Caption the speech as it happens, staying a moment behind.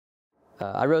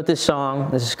I wrote this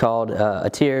song. This is called A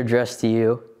Tear Addressed to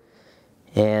You.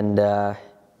 And I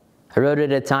wrote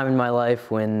it at a time in my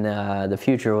life when the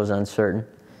future was uncertain.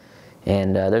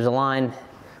 And there's a line,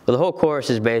 well, the whole chorus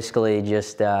is basically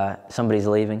just somebody's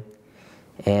leaving.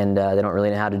 And they don't really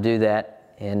know how to do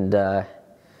that. And I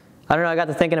don't know, I got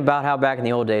to thinking about how back in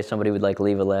the old days somebody would like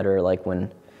leave a letter, like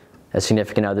when a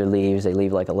significant other leaves, they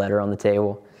leave like a letter on the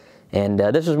table. And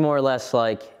this was more or less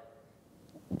like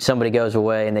somebody goes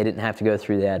away and they didn't have to go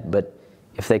through that, but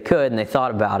if they could and they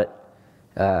thought about it,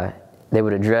 they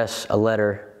would address a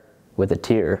letter with a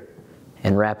tear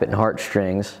and wrap it in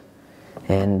heartstrings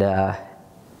and,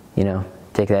 you know,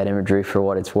 take that imagery for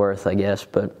what it's worth, I guess.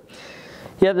 But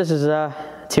yeah, this is a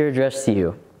tear addressed to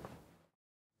you.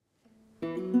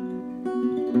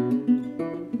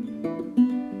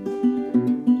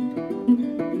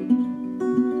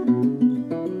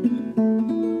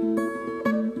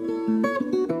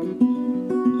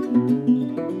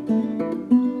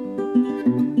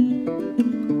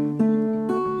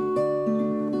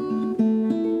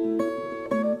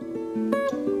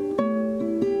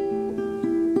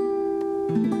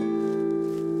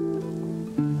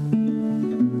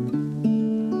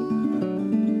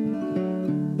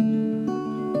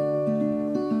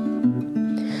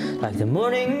 Like the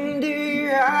morning dew,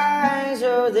 your eyes,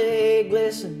 oh, they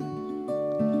glisten,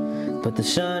 but the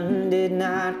sun did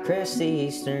not crest the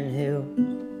eastern hill.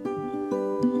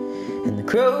 And the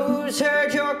crows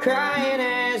heard your crying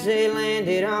as they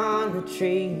landed on the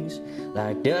trees,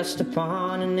 like dust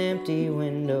upon an empty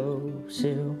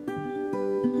windowsill.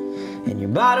 And your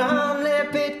bottom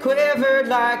lip, it quivered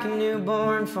like a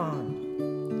newborn fawn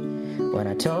when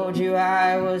I told you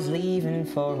I was leaving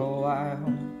for a while.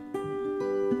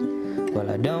 Well,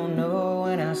 I don't know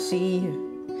when I'll see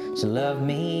you, so love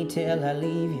me till I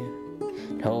leave you,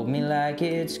 and hold me like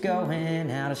it's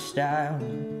going out of style.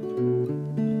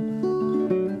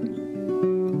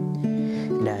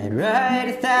 And I'd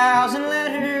write 1,000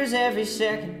 letters every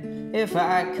second if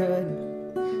I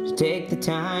could, to take the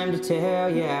time to tell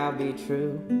you I'll be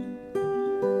true,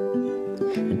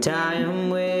 and tie 'em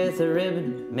with a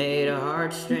ribbon made of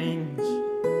heartstrings,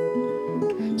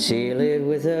 seal it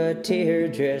with a tear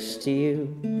addressed to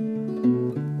you.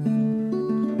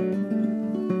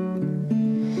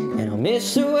 And I'll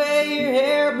miss the way your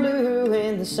hair blew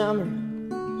in the summer,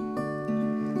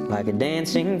 like a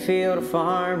dancing field of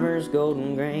farmers'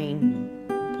 golden grain.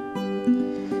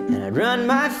 And I'd run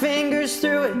my fingers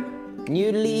through it, and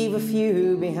you'd leave a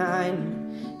few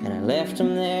behind, and I left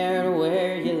them there to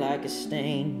wear you like a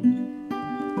stain.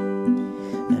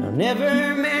 And I'll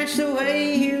never match the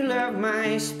way you love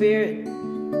my spirit.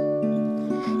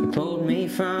 You pulled me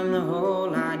from the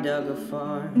hole I dug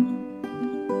afar,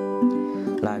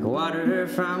 like water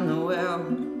from the well.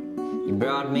 You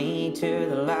brought me to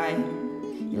the light.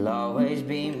 You'll always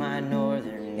be my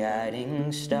northern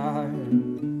guiding star.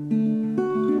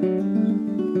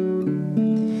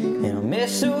 And I'll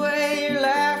miss the way your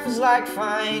laugh was like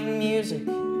fine music,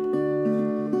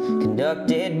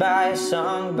 conducted by a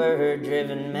songbird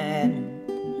driven mad.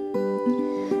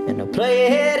 And I'll play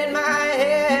it in my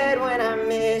head when I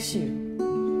miss you,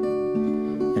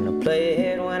 and I'll play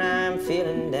it when I'm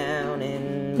feeling down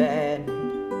and bad.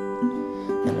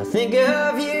 And I'll think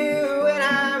of you when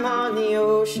I'm on the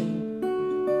ocean,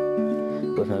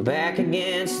 with my back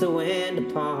against the wind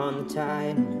upon the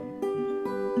tide.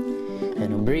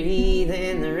 And I'll breathe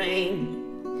in the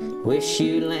rain, wish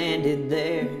you landed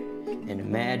there, and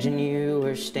imagine you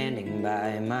were standing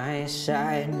by my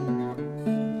side.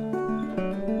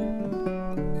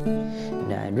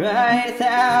 And I'd write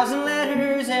 1,000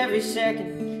 letters every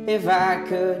second if I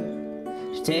could,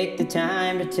 to take the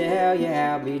time to tell you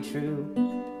I'll be true,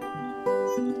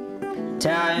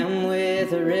 tie 'em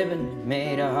with a ribbon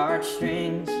made of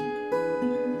heartstrings,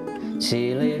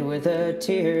 seal it with a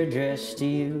tear addressed to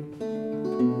you.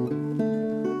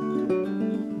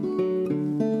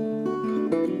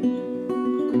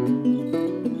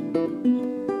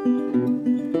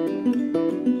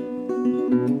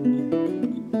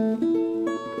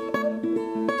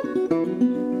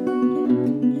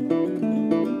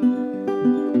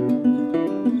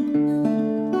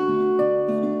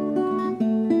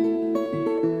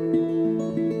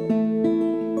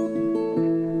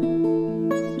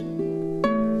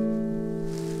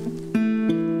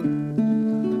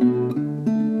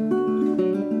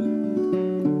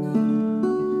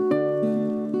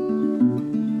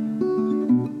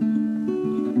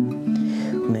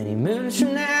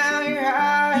 From now your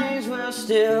eyes will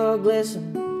still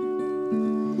glisten,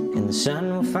 and the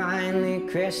sun will finally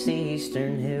crest the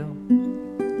eastern hill.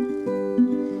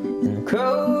 And the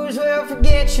crows will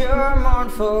forget your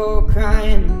mournful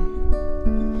crying,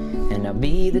 and I'll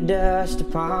be the dust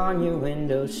upon your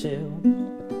windowsill,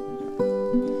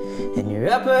 and your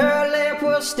upper lip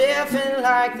will stiffen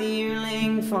like the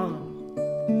yearling fawn.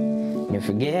 You'll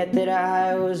forget that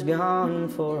I was gone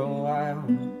for a while,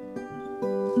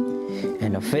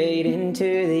 and I'll fade into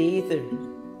the ether,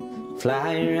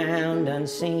 fly around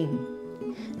unseen,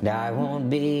 and I won't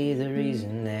be the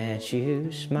reason that you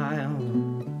smile.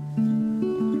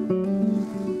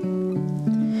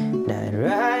 And I'd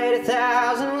write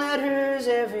 1,000 letters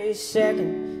every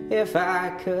second if I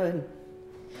could,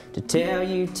 to tell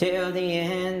you till the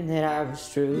end that I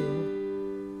was true.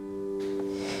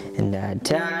 And I'd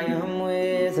tie them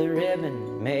with a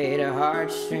ribbon made of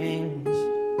heartstrings,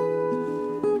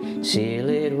 seal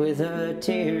it with a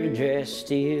tear addressed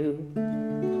to you.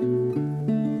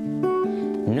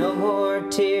 No more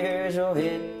tears will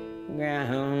hit the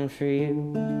ground for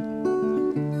you.